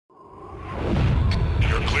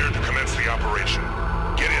operation.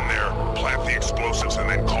 Get in there, plant the explosives, and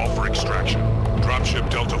then call for extraction. Dropship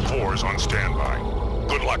Delta 4 is on standby.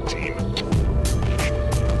 Good luck, team.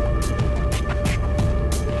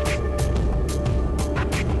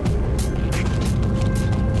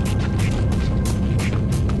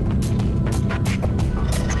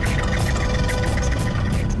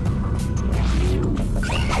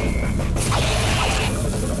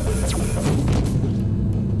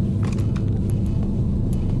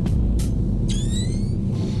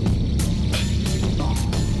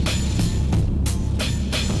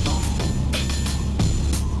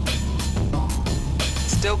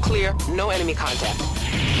 Still clear, no enemy contact.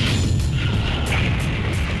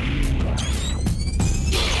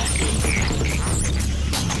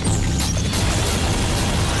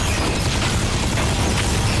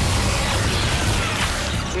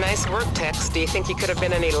 Nice work, Tex. Do you think you could have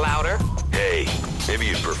been any louder? Hey, maybe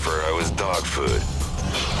you'd prefer I was dog food.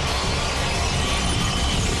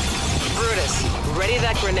 Brutus, ready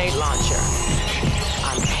that grenade launcher.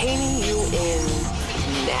 I'm painting you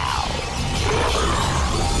in now.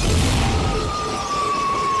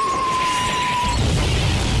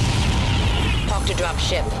 Talk to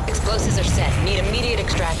dropship. Explosives are set. Need immediate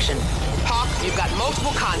extraction. Hawk, you've got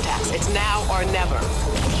multiple contacts. It's now or never.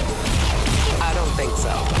 I don't think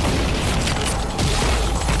so.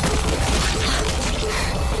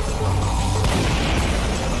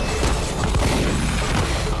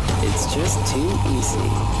 It's just too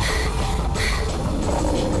easy.